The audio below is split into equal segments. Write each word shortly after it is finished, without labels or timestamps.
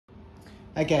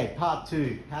Okay, part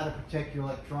two, how to protect your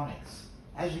electronics.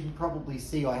 As you can probably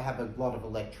see, I have a lot of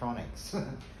electronics,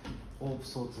 all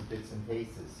sorts of bits and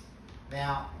pieces.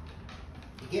 Now,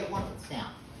 you get one that's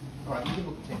down. All right, you can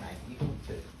look too, mate, you can look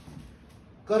too.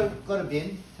 Got a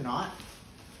bin tonight,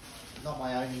 not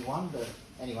my only one, but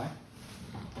anyway.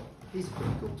 These are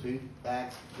pretty cool too,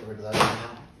 bags, get rid of those now.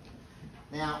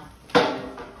 Now,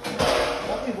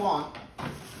 what we want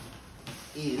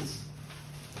is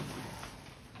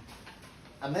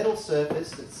a metal surface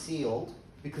that's sealed,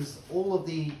 because all of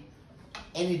the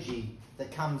energy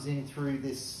that comes in through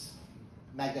this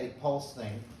magnetic pulse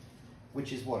thing,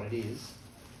 which is what it is,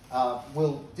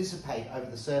 will dissipate over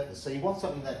the surface. So you want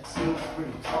something that seals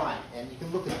pretty tight, and you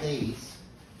can look at these.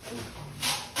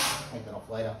 I'll take that off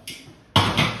later.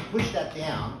 Push that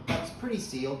down, that's pretty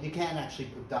sealed. You can actually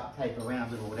put duct tape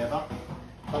around it or whatever.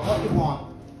 But what you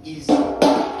want is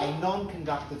a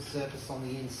non-conductive surface on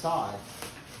the inside.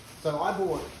 So I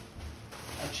bought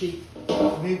a cheap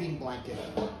moving blanket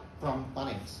from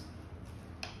Bunnings.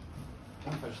 I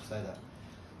don't know if I should say that.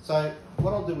 So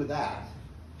what I'll do with that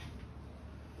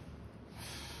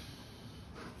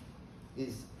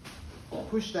is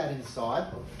push that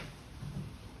inside.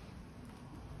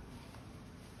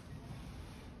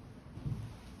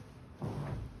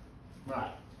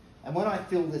 Right. And when I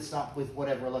fill this up with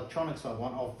whatever electronics I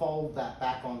want, I'll fold that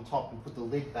back on top and put the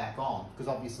lid back on, because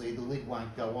obviously the lid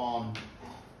won't go on.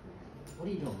 What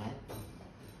are you doing,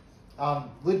 mate?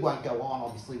 Lid won't go on,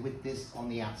 obviously, with this on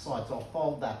the outside, so I'll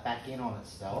fold that back in on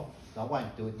itself. I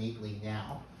won't do it neatly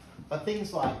now. But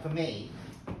things like, for me,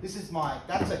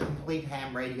 that's a complete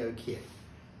ham radio kit.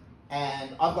 And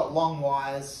I've got long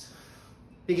wires,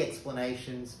 big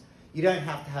explanations. You don't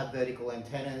have to have vertical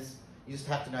antennas. You just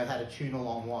have to know how to tune a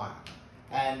long wire.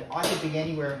 And I could be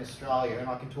anywhere in Australia and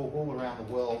I can talk all around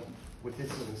the world with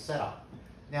this little setup.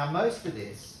 Now, most of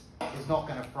this is not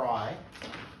going to fry,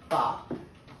 but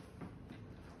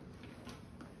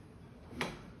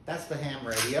that's the ham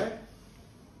radio.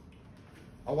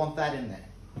 I want that in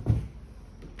there.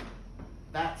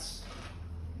 That's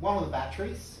one of the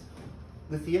batteries,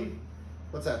 lithium.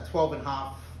 What's that,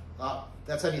 12.5?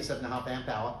 That's only a 7.5 amp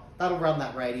hour. That'll run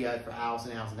that radio for hours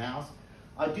and hours and hours.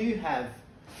 I do have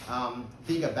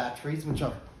bigger batteries, which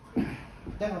I don't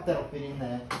know if that'll fit in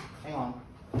there. Hang on.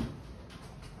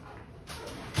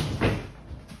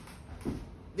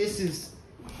 This is,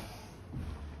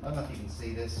 I don't know if you can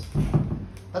see this.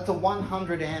 That's a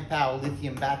 100 amp hour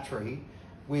lithium battery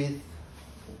with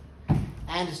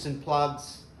Anderson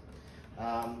plugs,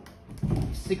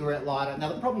 cigarette lighter. Now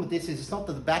the problem with this is it's not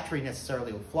that the battery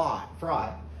necessarily will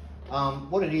fry.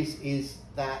 What it is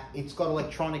that it's got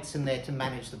electronics in there to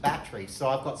manage the battery. So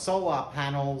I've got solar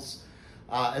panels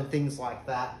and things like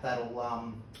that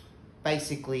that'll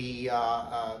basically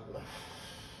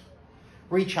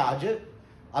recharge it.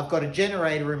 I've got a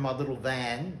generator in my little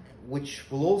van which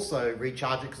will also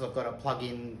recharge it, because I've got a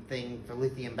plug-in thing for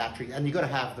lithium batteries, and you've got to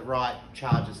have the right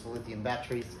chargers for lithium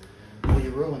batteries or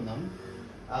you ruin them.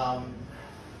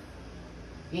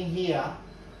 In here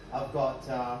I've got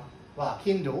well, a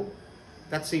Kindle.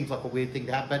 That seems like a weird thing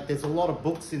to have, but there's a lot of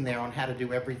books in there on how to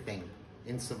do everything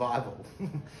in survival.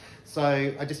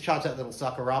 So I just charge that little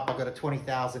sucker up. I've got a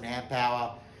 20,000 amp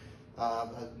hour,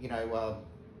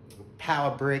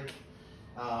 power brick.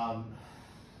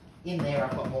 In there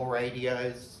I've got more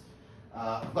radios.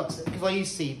 Because I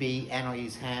use CB and I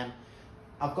use ham.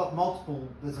 I've got multiple,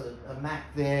 there's a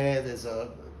Mac there, there's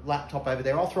a laptop over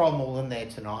there. I'll throw them all in there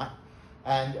tonight.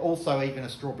 And also even a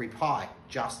Strawberry Pi,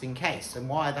 just in case. And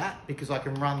why that? Because I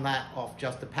can run that off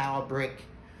just a power brick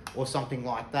or something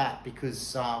like that,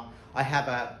 because I have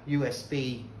a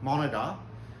USB monitor,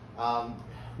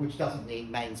 which doesn't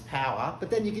need mains power, but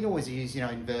then you can always use,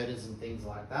 inverters and things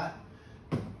like that.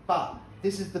 But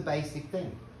this is the basic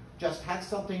thing. Just have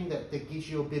something that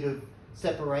gives you a bit of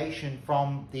separation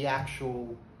from the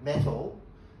actual metal,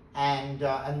 and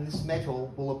this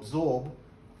metal will absorb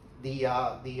the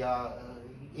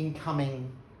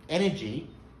incoming energy,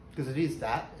 because it is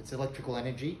that, it's electrical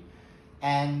energy,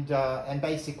 and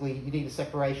basically you need a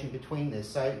separation between this.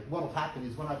 So what will happen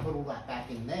is when I put all that back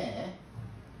in there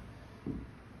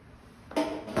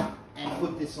and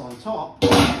put this on top,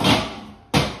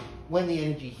 when the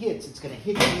energy hits, it's going to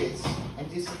hit this and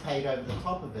dissipate over the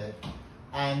top of it,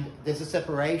 and there's a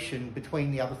separation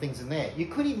between the other things in there. You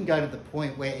could even go to the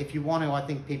point where, if you want to, I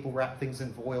think people wrap things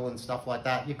in foil and stuff like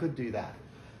that. You could do that.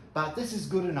 But this is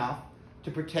good enough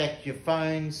to protect your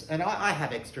phones, and I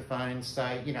have extra phones, so,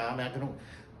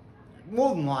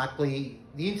 more than likely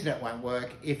the internet won't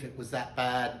work if it was that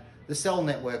bad. The cell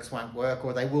networks won't work,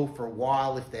 or they will for a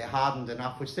while if they're hardened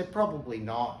enough, which they're probably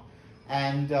not.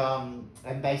 and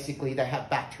basically they have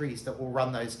batteries that will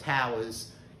run those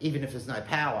towers even if there's no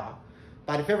power.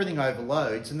 But if everything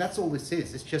overloads, and that's all this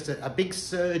is, it's just a big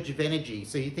surge of energy.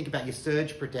 So you think about your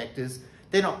surge protectors,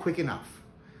 they're not quick enough.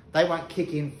 They won't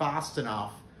kick in fast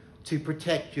enough to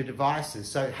protect your devices.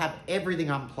 So have everything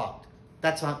unplugged.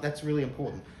 That's really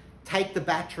important. Take the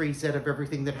batteries out of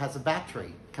everything that has a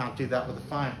battery. Can't do that with a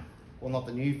phone. Well, not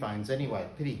the new phones anyway,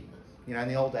 pity. You know, in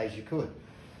the old days you could.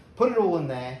 Put it all in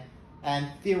there, and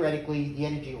theoretically the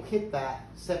energy will hit that,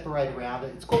 separate around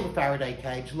it. It's called a Faraday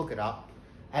cage, look it up.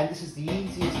 And this is the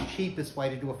easiest, cheapest way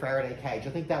to do a Faraday cage. I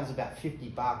think that was about 50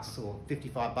 bucks or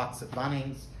 55 bucks at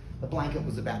Bunnings. The blanket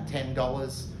was about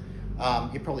 $10.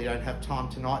 You probably don't have time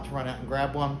tonight to run out and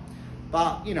grab one.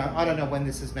 But, you know, I don't know when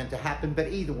this is meant to happen, but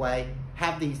either way,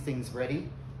 have these things ready.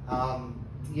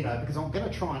 You know, because I'm going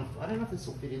to try and, I don't know if this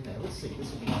will fit in there. Let's see, this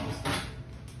will be interesting.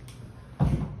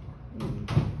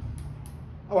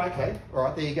 Oh, okay, all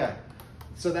right, there you go.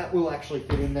 So that will actually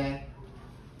fit in there.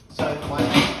 So my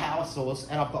power source,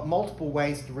 and I've got multiple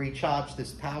ways to recharge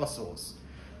this power source.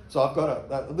 So I've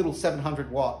got a little 700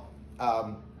 watt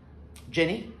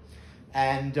Jenny,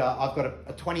 and I've got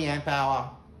a 20 amp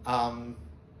hour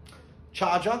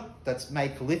charger that's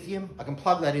made for lithium. I can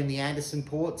plug that in the Anderson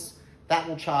ports. That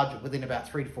will charge it within about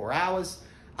 3 to 4 hours.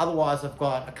 Otherwise, I've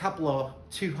got a couple of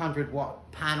 200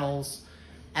 watt panels,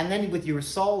 and then with your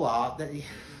solar,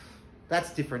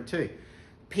 that's different too.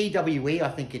 PWE, I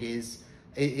think it is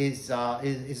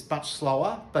much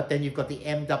slower, but then you've got the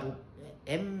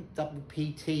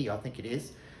MWPT, I think it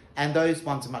is, and those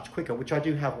ones are much quicker, which I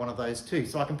do have one of those too.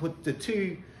 So I can put the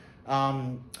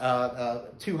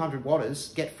 200 watters,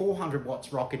 get 400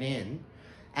 watts rocket in,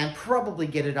 and probably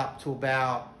get it up to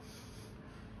about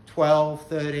 12,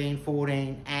 13,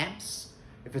 14 amps.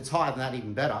 If it's higher than that,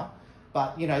 even better.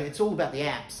 But, you know, it's all about the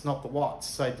amps, not the watts.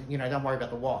 So, you know, don't worry about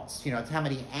the watts. You know, it's how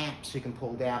many amps you can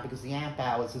pull down, because the amp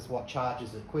hours is what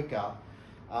charges it quicker.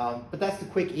 But that's the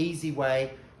quick, easy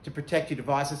way to protect your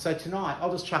devices. So tonight,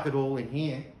 I'll just chuck it all in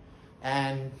here.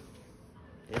 And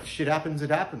if shit happens,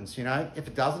 it happens, you know. If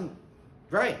it doesn't,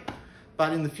 great.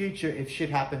 But in the future, if shit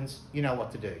happens, you know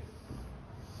what to do.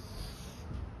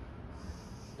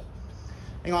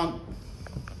 Hang on.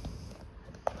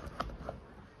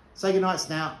 Say goodnight,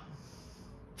 Snout.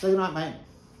 Say goodnight, mate.